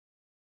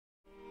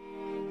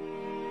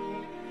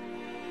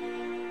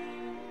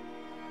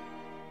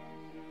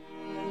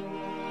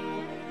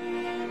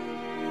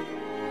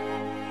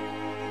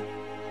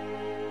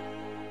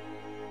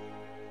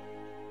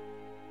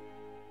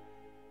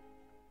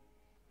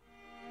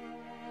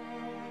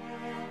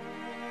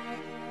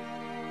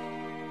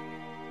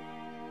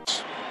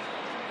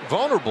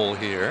vulnerable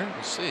here.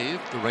 We'll see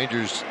if the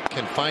Rangers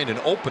can find an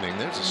opening.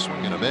 There's a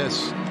swing and a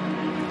miss.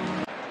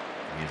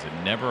 He's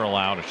never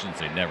allowed, I shouldn't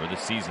say never, this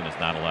season has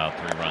not allowed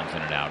 3 runs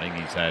in an outing.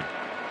 He's had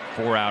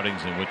 4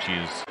 outings in which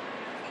he's.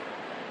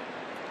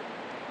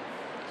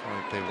 So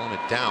if they want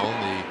it down,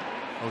 the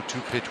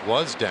 0-2 pitch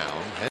was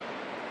down. A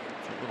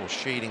little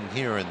shading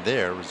here and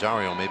there.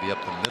 Rosario maybe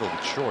up the middle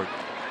but short.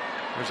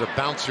 There's a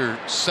bouncer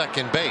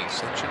second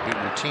base. That should be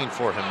routine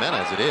for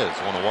Jimenez. It is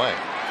 1 away.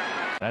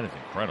 That is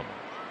incredible.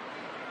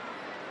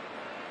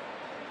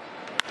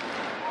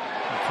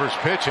 First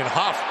pitch, and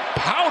Huff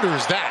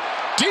powders that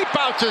deep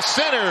out to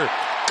center.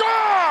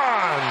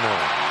 Gone!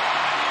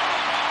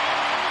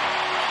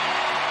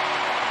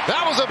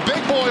 That was a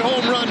big boy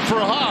home run for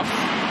Huff.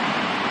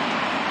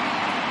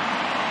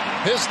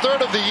 His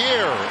 3rd of the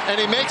year, and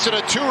he makes it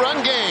a 2-run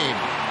game.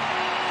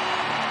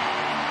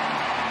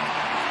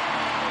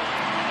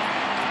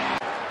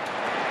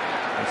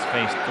 He's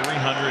faced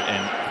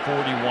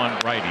 341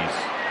 righties,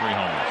 3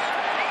 homers.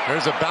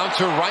 There's a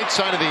bouncer right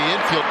side of the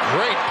infield.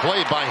 Great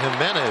play by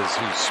Jimenez,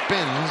 who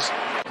spins.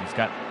 He's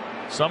got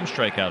some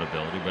strikeout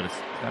ability, but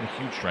it's not a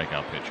huge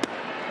strikeout pitcher.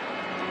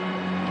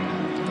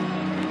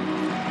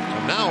 So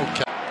now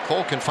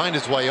Cole can find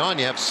his way on.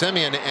 You have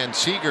Semien and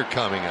Seager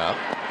coming up.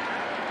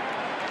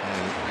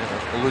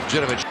 And a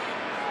legitimate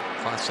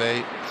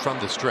Clase from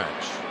the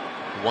stretch.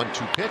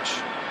 1-2 pitch.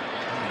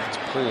 And that's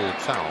pulled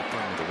foul.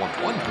 The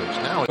 1-1 pitch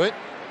now.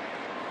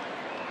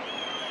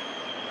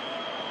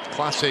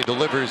 Clase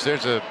delivers.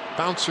 There's a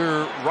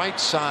bouncer right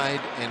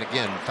side, and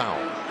again foul.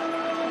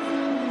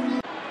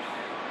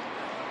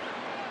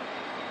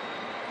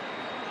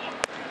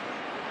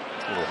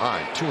 A little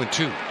high.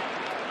 2-2.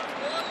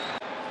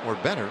 Or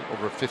better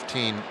over a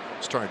 15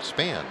 start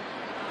span.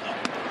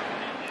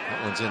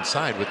 That one's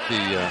inside with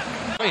the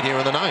right here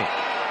in the 9th.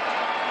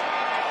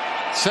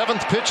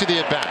 7th pitch of the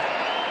at bat,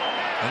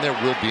 and there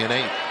will be an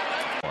 8th.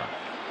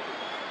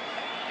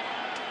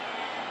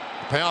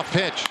 The payoff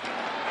pitch.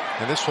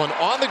 And this one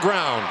on the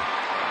ground,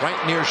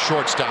 right near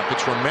shortstop.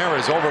 It's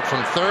Ramirez over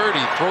from 3rd.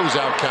 He throws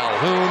out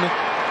Calhoun,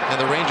 and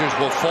the Rangers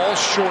will fall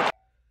short.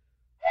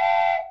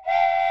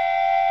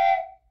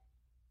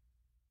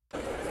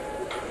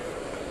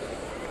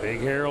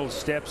 Big Harold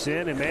steps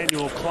in.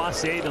 Emmanuel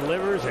Clase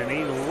delivers, and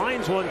he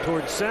lines one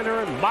towards center,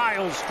 and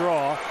Miles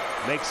Straw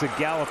makes a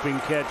galloping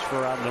catch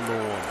for out number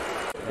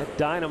 1. That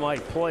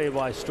dynamite play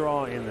by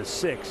Straw in the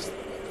 6th.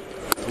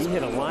 He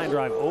hit a line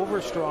drive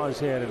over Straw's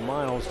head, and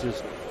Miles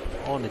just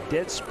on the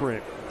dead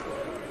sprint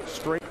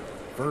straight.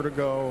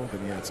 Vertigo,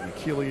 then he had some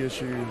Achilles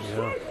issues.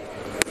 Yeah.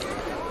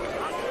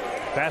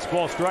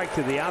 Fastball strike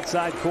to the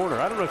outside corner.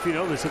 I don't know if you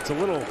know this, it's a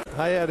little.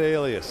 I had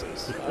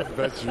aliases. I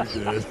bet you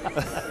did.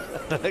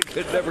 I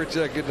could never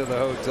check into the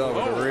hotel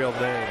with a real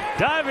name.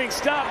 Diving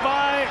stop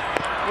by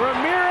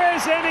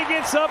Ramirez, and he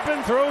gets up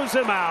and throws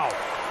him out.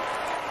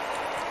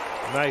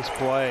 Nice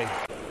play.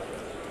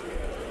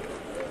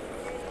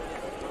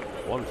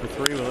 1 for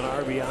 3 with an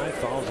RBI,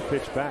 fouls the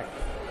pitch back.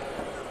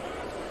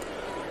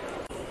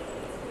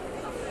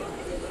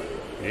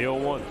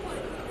 0-1.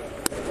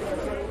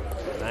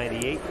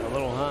 98, a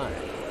little high.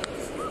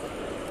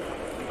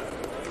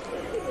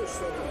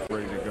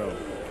 Ready to go.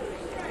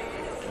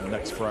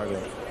 Next Friday.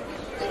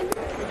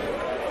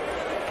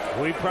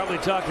 We probably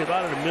talked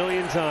about it a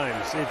million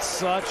times. It's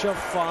such a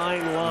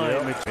fine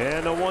line. Yep.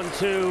 And a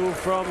 1-2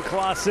 from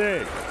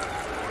Clase.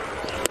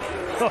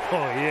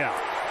 Oh, yeah.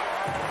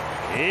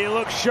 He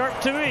looks sharp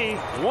to me.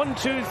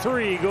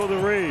 1-2-3 go the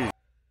Rays.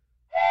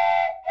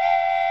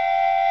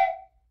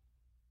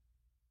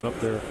 Up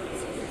there.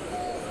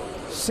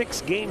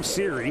 6-game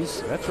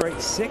series. That's right,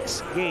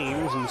 6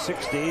 games in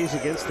 6 days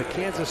against the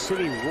Kansas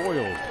City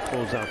Royals to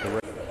close out the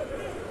race.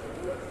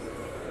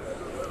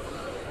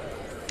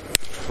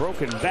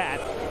 Broken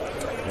bat.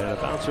 And a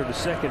bouncer to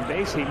second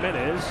base.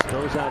 Jimenez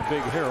throws out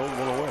Big Harold,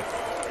 1 away.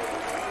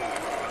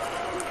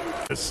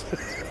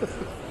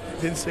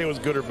 Didn't say it was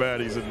good or bad,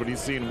 he said, but he's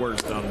seen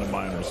worse down in the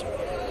minors.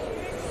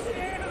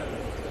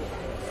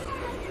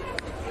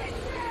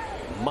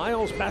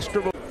 Miles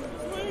Mastrobo.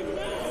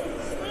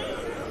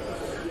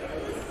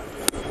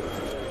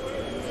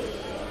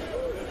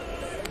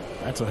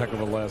 That's a heck of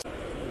a last.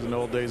 There's in the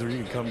old days where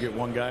you could come get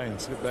one guy and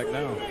sit back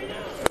down.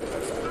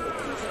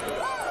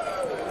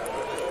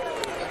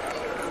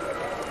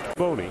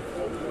 Boney.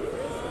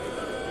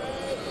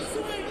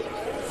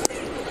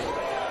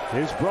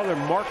 His brother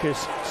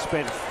Marcus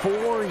spent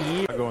 4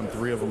 years. Going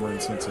 3 of them are in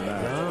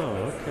Cincinnati.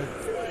 Oh, okay.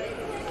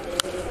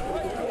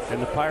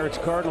 And the Pirates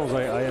Cardinals,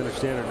 I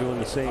understand, are doing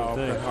the same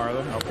thing. Are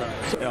they? Okay.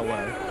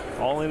 L.A.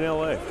 All in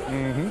L.A.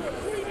 Mm-hmm.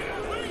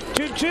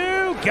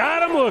 2-2.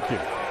 Got him looking.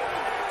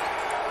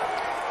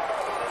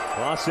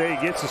 Clase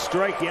gets a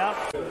strikeout.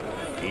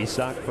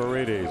 Isaac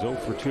Paredes 0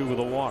 for 2 with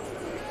a walk.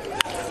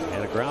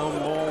 And a ground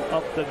ball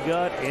up the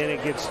gut, and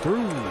it gets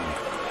through.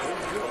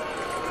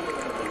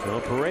 Well,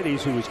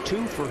 Paredes, who was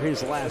 2 for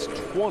his last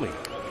 20,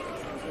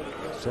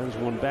 sends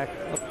one back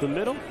up the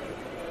middle.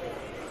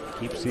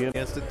 Keeps the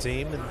against the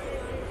team, and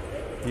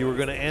you were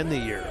going to end the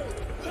year.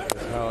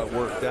 That's how it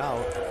worked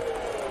out.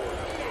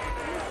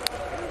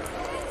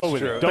 Go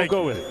with it. Don't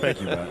go with it. Thank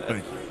you, man.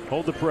 Thank you.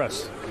 Hold the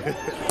press.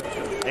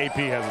 AP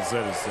hasn't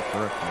said it's the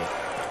correct one.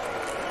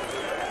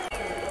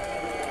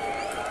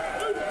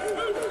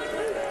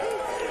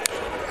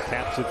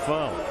 Taps it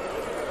foul.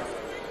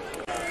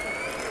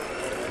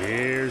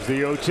 Here's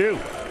the 0-2.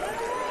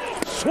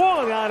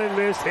 Swung out and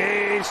missed.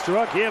 He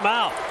struck him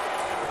out.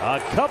 A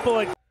couple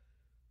of.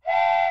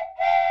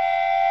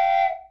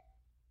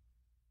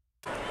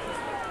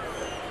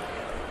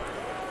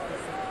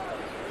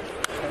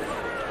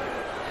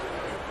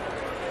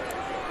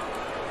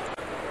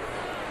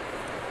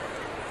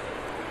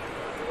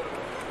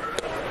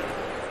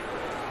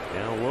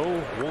 Now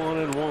low,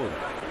 1-1.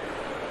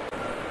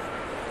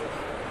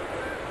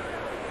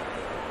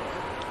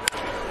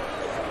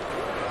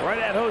 Right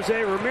at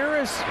Jose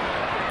Ramirez.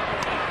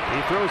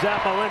 He throws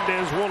out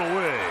Melendez, one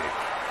away.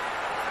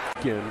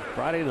 Again,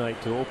 Friday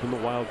night to open the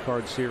wild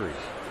card series.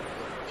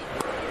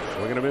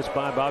 We're going to miss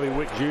by Bobby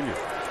Witt Jr.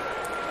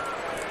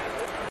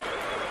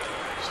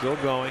 Still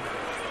going.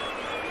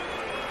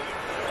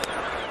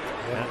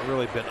 Hasn't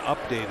really been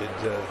updated.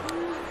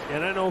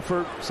 And I know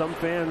for some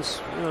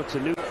fans, you know, it's a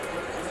new.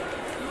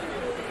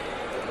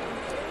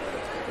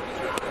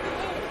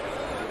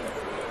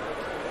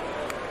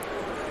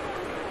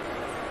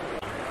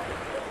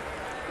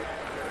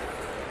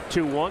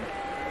 Two-one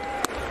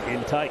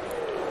in tight.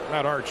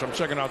 Matt Arch, I'm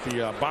checking out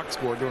the box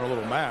score, doing a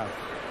little math.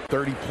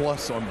 30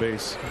 plus on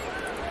base.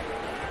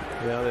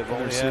 Yeah, they've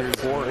only had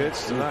 4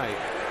 hits tonight.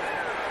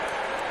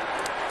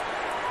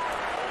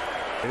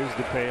 Here's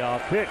the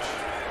payoff pitch.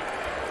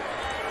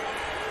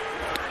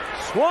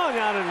 Swung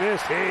out and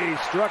missed. He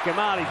struck him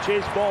out. He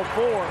chased ball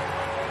 4.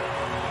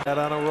 Got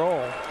on a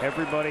roll.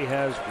 Everybody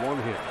has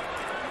 1 hit.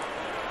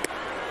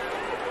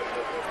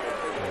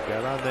 They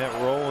got on that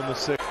roll in the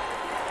 6th.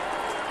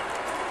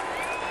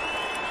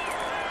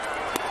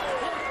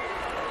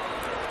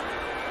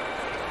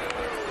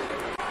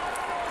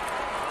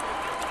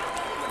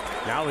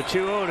 Now the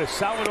 2-0 to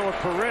Salvador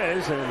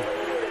Perez, and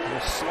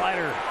a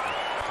slider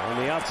on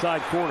the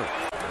outside corner.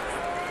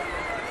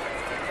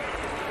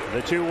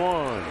 The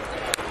 2-1.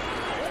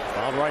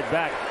 Fouled right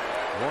back.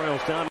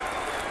 Royals down.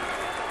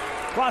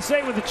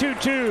 Clase with the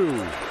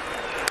 2-2.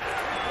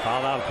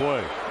 Fouled out of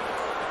play.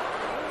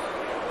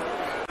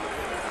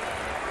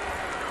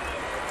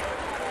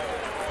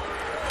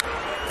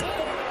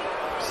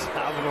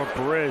 Salvador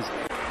Perez.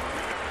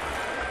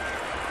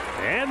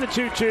 And the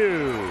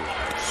 2-2.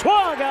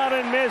 Swung out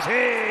and missed.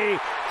 He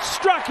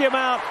struck him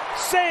out.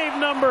 Save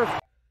number.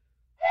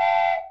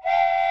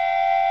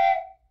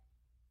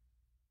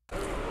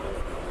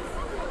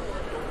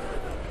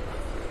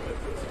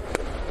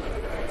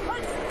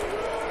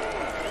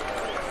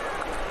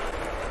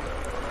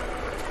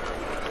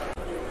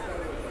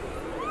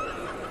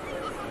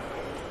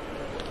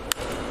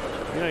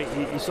 You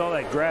know, you saw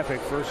that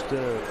graphic first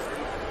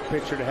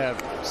picture to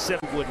have 7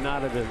 would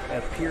not have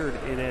appeared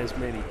in as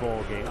many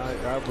ball games.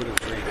 I would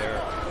agree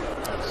there.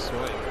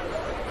 Swing.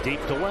 Deep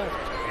to left.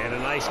 And a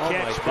nice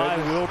catch by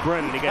Will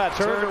Brennan. He got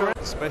turned around.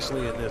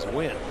 Especially in this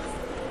wind.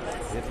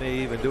 It may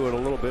even do it a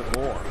little bit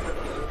more.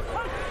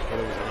 But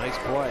it was a nice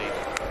play.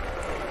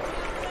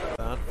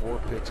 On 4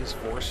 pitches,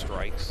 4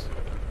 strikes.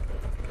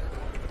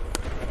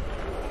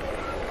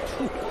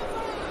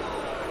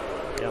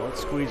 Yeah,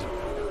 let's squeeze him.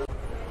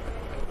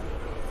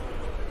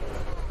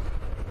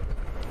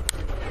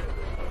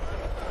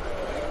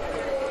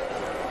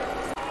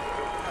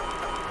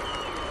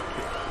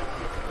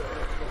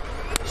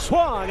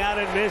 Swung out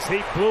and missed.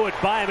 He blew it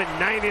by him at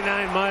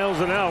 99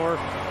 miles an hour.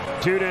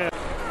 2-2.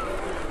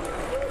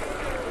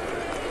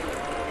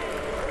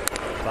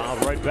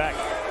 Fouled right back.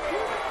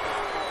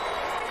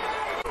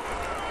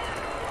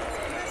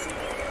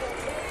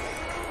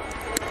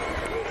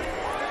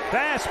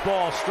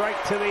 Fastball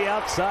strike to the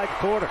outside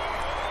corner.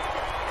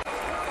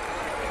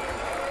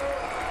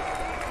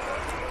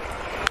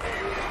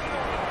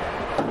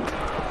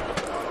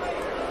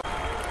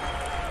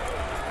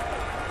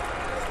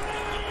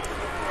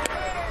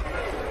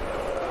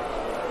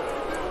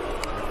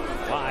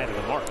 Wide of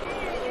the mark.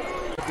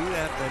 Be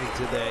that many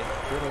today.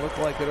 Going to look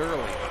like it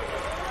early.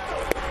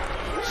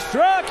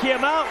 Struck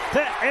him out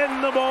to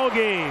end the ball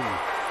game.